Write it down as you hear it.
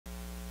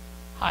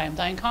Hi, I'm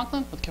Diane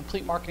Conklin with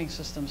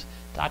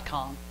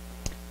CompleteMarketingSystems.com.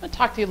 I'm going to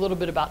talk to you a little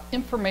bit about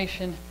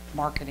information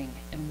marketing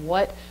and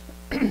what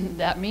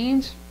that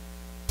means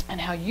and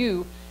how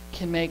you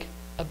can make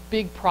a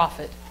big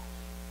profit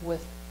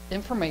with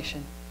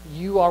information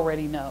you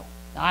already know.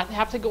 Not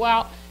have to go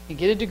out and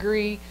get a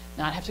degree,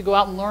 not have to go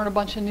out and learn a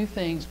bunch of new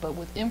things, but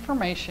with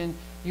information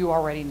you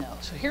already know.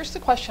 So here's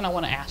the question I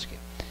want to ask you.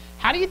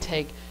 How do you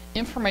take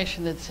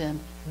information that's in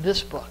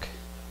this book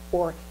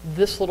or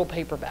this little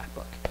paperback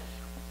book?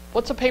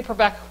 What's a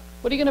paperback?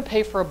 What are you going to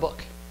pay for a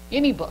book?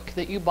 Any book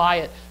that you buy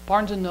at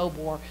Barnes &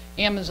 Noble or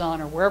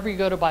Amazon or wherever you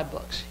go to buy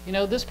books. You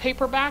know, this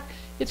paperback,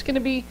 it's going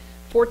to be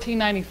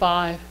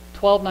 $14.95,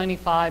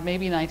 $12.95,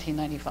 maybe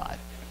 $19.95.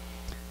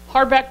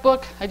 Hardback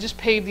book, I just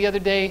paid the other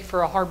day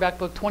for a hardback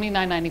book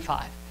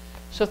 $29.95.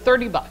 So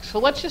 30 bucks. So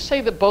let's just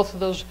say that both of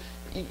those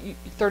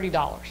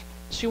 $30.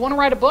 So you want to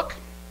write a book?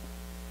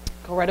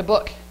 Go write a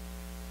book.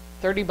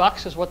 30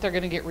 bucks is what they're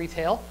going to get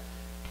retail.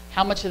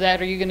 How much of that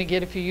are you going to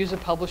get if you use a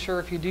publisher,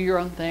 if you do your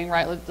own thing,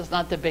 right? Let's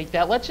not debate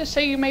that. Let's just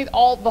say you made the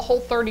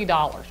whole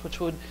 $30, which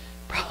would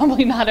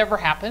probably not ever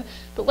happen,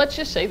 but let's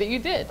just say that you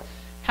did.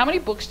 How many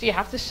books do you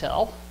have to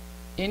sell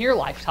in your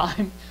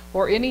lifetime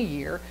or in a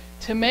year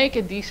to make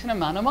a decent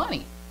amount of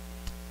money?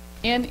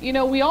 And you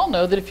know, we all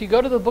know that if you go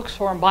to the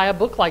bookstore and buy a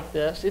book like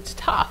this, it's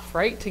tough,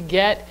 right, to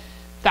get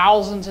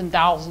thousands and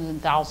thousands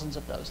and thousands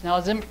of those. Now,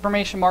 as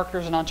information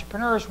marketers and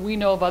entrepreneurs, we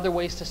know of other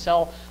ways to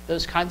sell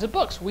those kinds of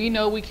books. We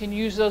know we can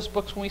use those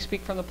books when we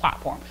speak from the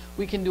platform.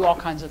 We can do all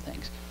kinds of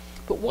things.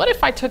 But what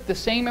if I took the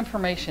same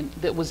information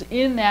that was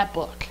in that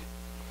book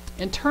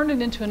and turned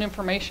it into an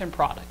information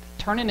product,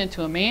 turn it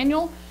into a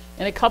manual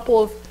and a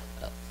couple of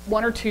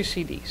one or two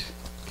CDs,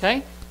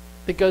 okay,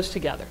 that goes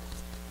together?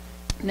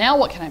 Now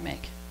what can I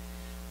make?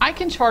 I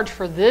can charge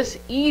for this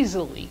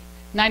easily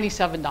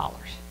 $97.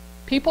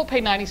 People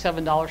pay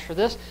 $97 for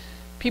this.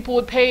 People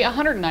would pay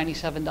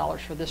 $197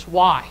 for this.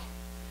 Why?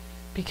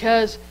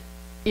 Because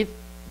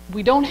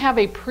we don't have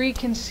a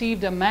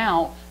preconceived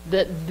amount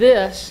that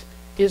this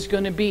is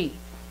going to be.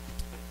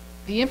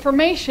 The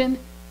information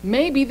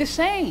may be the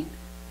same.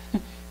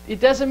 It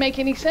doesn't make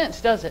any sense,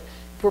 does it?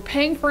 If we're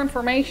paying for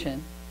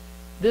information,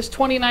 this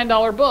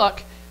 $29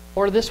 book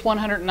or this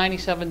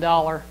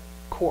 $197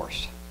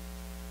 course,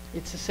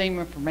 it's the same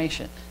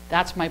information.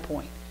 That's my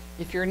point.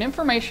 If you're an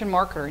information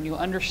marketer and you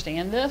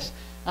understand this,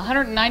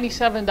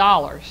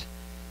 $197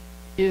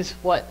 is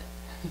what?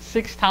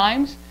 6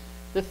 times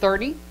the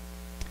 30?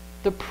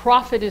 The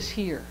profit is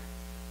here.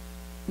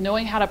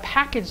 Knowing how to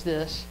package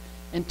this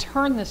and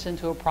turn this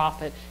into a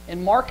profit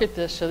and market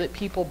this so that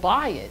people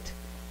buy it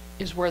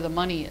is where the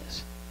money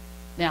is.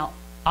 Now,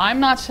 I'm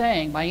not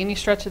saying by any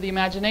stretch of the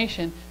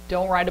imagination,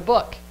 don't write a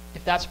book.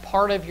 If that's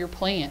part of your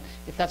plan,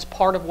 if that's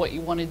part of what you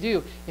want to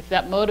do, if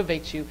that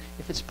motivates you,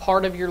 if it's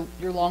part of your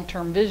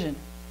long-term vision.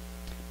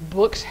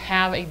 Books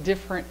have a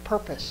different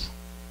purpose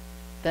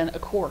than a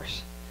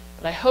course.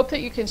 But I hope that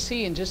you can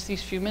see in just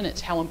these few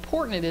minutes how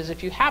important it is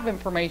if you have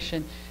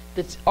information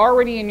that's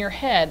already in your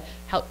head,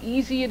 how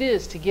easy it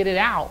is to get it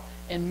out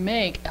and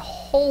make a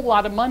whole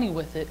lot of money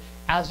with it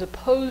as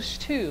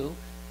opposed to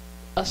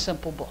a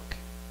simple book.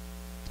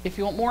 If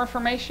you want more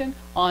information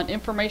on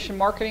information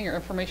marketing or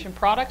information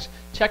products,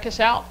 check us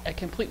out at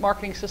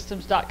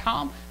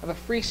CompleteMarketingSystems.com. I have a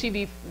free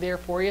CD there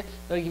for you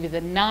that'll give you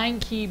the 9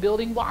 key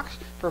building blocks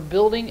for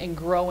building and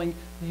growing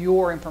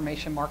your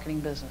information marketing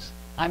business.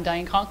 I'm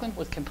Diane Conklin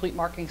with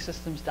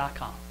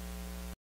CompleteMarketingSystems.com.